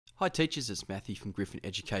Hi teachers, it's Matthew from Griffin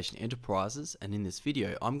Education Enterprises, and in this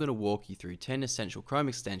video I'm going to walk you through 10 essential Chrome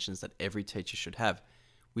extensions that every teacher should have.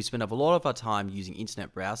 We spend a lot of our time using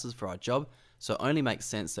internet browsers for our job, so it only makes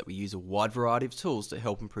sense that we use a wide variety of tools to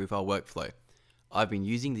help improve our workflow. I've been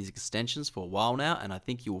using these extensions for a while now and I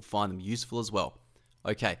think you will find them useful as well.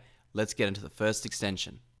 Okay, let's get into the first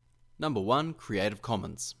extension. Number 1, Creative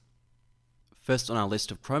Commons. First on our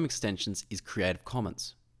list of Chrome extensions is Creative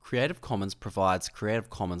Commons. Creative Commons provides Creative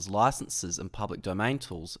Commons licenses and public domain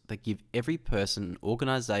tools that give every person and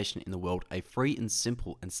organisation in the world a free and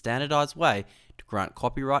simple and standardised way to grant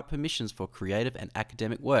copyright permissions for creative and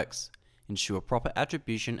academic works, ensure proper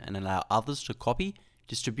attribution and allow others to copy,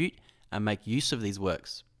 distribute and make use of these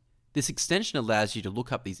works. This extension allows you to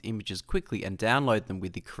look up these images quickly and download them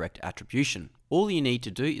with the correct attribution. All you need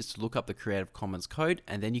to do is to look up the Creative Commons code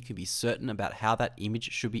and then you can be certain about how that image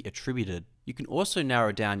should be attributed. You can also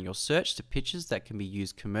narrow down your search to pictures that can be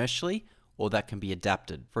used commercially or that can be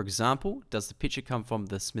adapted. For example, does the picture come from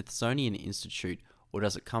the Smithsonian Institute or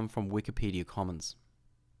does it come from Wikipedia Commons?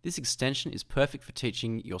 This extension is perfect for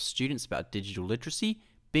teaching your students about digital literacy,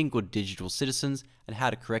 being good digital citizens, and how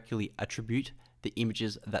to correctly attribute the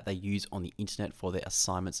images that they use on the internet for their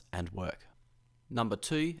assignments and work. Number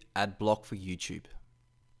 2, Ad Block for YouTube.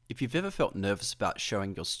 If you've ever felt nervous about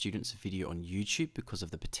showing your students a video on YouTube because of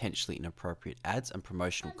the potentially inappropriate ads and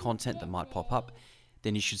promotional content that might pop up,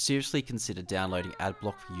 then you should seriously consider downloading Ad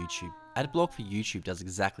Block for YouTube. Ad Block for YouTube does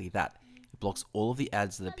exactly that. It blocks all of the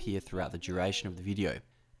ads that appear throughout the duration of the video.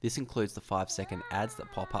 This includes the 5-second ads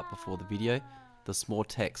that pop up before the video, the small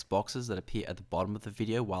text boxes that appear at the bottom of the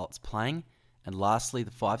video while it's playing, and lastly,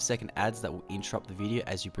 the 5-second ads that will interrupt the video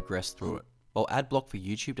as you progress through it. While Ad Block for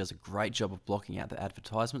YouTube does a great job of blocking out the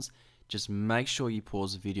advertisements, just make sure you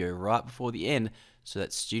pause the video right before the end so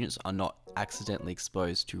that students are not accidentally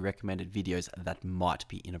exposed to recommended videos that might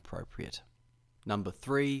be inappropriate. Number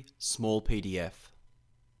 3, Small PDF.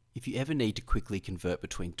 If you ever need to quickly convert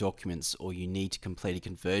between documents or you need to complete a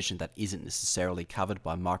conversion that isn't necessarily covered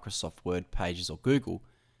by Microsoft Word, Pages or Google,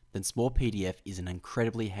 then Small PDF is an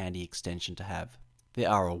incredibly handy extension to have. There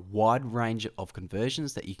are a wide range of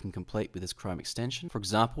conversions that you can complete with this Chrome extension. For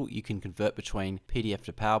example, you can convert between PDF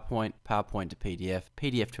to PowerPoint, PowerPoint to PDF,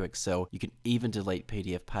 PDF to Excel. You can even delete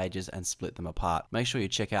PDF pages and split them apart. Make sure you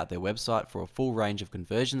check out their website for a full range of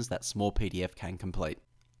conversions that Small PDF can complete.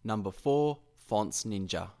 Number 4, Fonts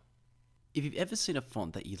Ninja. If you've ever seen a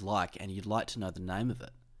font that you like and you'd like to know the name of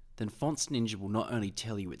it, then Fonts Ninja will not only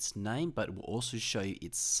tell you its name, but it will also show you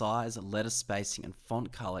its size, letter spacing and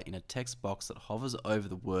font color in a text box that hovers over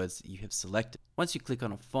the words that you have selected. Once you click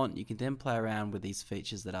on a font, you can then play around with these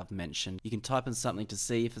features that I've mentioned. You can type in something to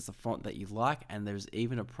see if it's a font that you like, and there's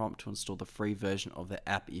even a prompt to install the free version of the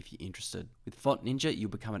app if you're interested. With Font Ninja,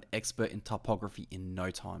 you'll become an expert in typography in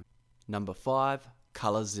no time. Number 5,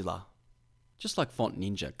 Zilla. Just like Font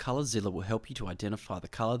Ninja, Zilla will help you to identify the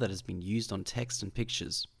color that has been used on text and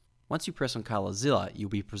pictures. Once you press on Zilla, you'll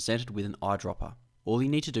be presented with an eyedropper. All you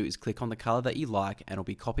need to do is click on the color that you like and it'll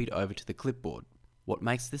be copied over to the clipboard. What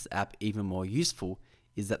makes this app even more useful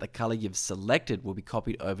is that the color you've selected will be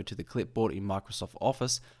copied over to the clipboard in Microsoft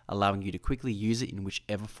Office, allowing you to quickly use it in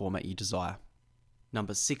whichever format you desire.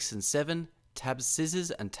 Number 6 and 7, Tab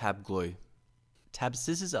Scissors and Tab Glue. Tab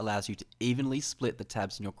Scissors allows you to evenly split the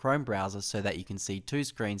tabs in your Chrome browser so that you can see 2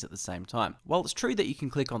 screens at the same time. While it's true that you can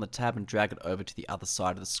click on the tab and drag it over to the other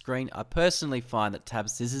side of the screen, I personally find that Tab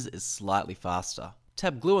Scissors is slightly faster.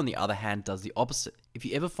 Tab Glue on the other hand does the opposite. If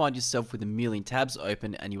you ever find yourself with a million tabs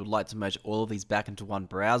open and you would like to merge all of these back into one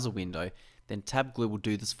browser window, then Tab Glue will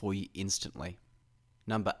do this for you instantly.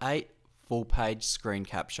 Number 8, Full Page Screen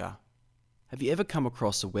Capture. Have you ever come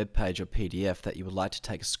across a web page or PDF that you would like to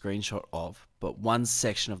take a screenshot of, but one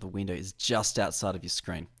section of the window is just outside of your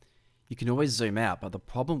screen? You can always zoom out, but the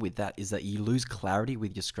problem with that is that you lose clarity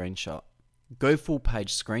with your screenshot. Go Full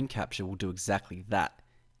Page Screen Capture will do exactly that.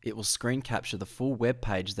 It will screen capture the full web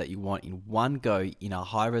page that you want in one go in a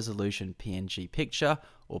high resolution PNG picture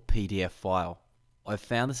or PDF file. I've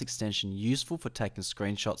found this extension useful for taking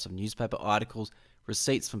screenshots of newspaper articles,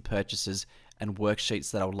 receipts from purchases, and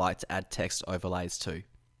worksheets that I would like to add text overlays to.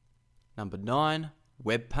 Number 9,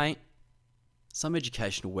 Web Paint. Some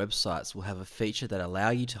educational websites will have a feature that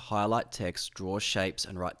allow you to highlight text, draw shapes,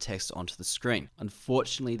 and write text onto the screen.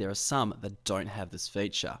 Unfortunately, there are some that don't have this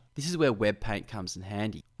feature. This is where Web Paint comes in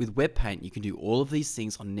handy. With Web Paint, you can do all of these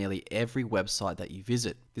things on nearly every website that you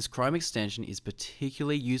visit. This Chrome extension is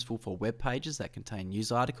particularly useful for web pages that contain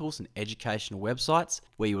news articles and educational websites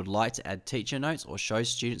where you would like to add teacher notes or show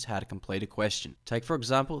students how to complete a question. Take for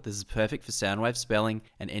example, this is perfect for Soundwave spelling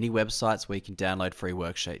and any websites where you can download free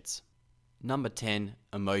worksheets. Number 10,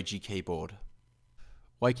 Emoji Keyboard.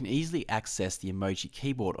 While you can easily access the Emoji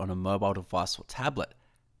Keyboard on a mobile device or tablet,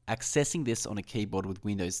 accessing this on a keyboard with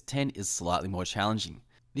Windows 10 is slightly more challenging.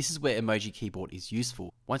 This is where Emoji Keyboard is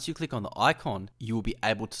useful. Once you click on the icon, you will be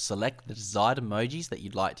able to select the desired emojis that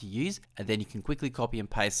you'd like to use, and then you can quickly copy and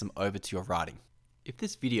paste them over to your writing. If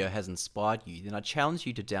this video has inspired you, then I challenge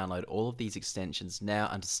you to download all of these extensions now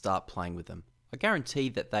and to start playing with them. I guarantee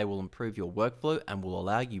that they will improve your workflow and will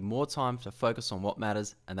allow you more time to focus on what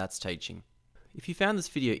matters, and that's teaching. If you found this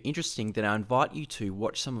video interesting, then I invite you to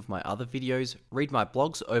watch some of my other videos, read my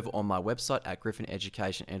blogs over on my website at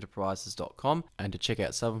griffineducationenterprises.com, and to check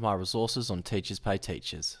out some of my resources on Teachers Pay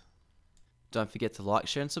Teachers. Don't forget to like,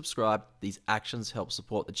 share and subscribe. These actions help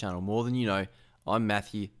support the channel more than you know. I'm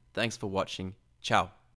Matthew. Thanks for watching. Ciao.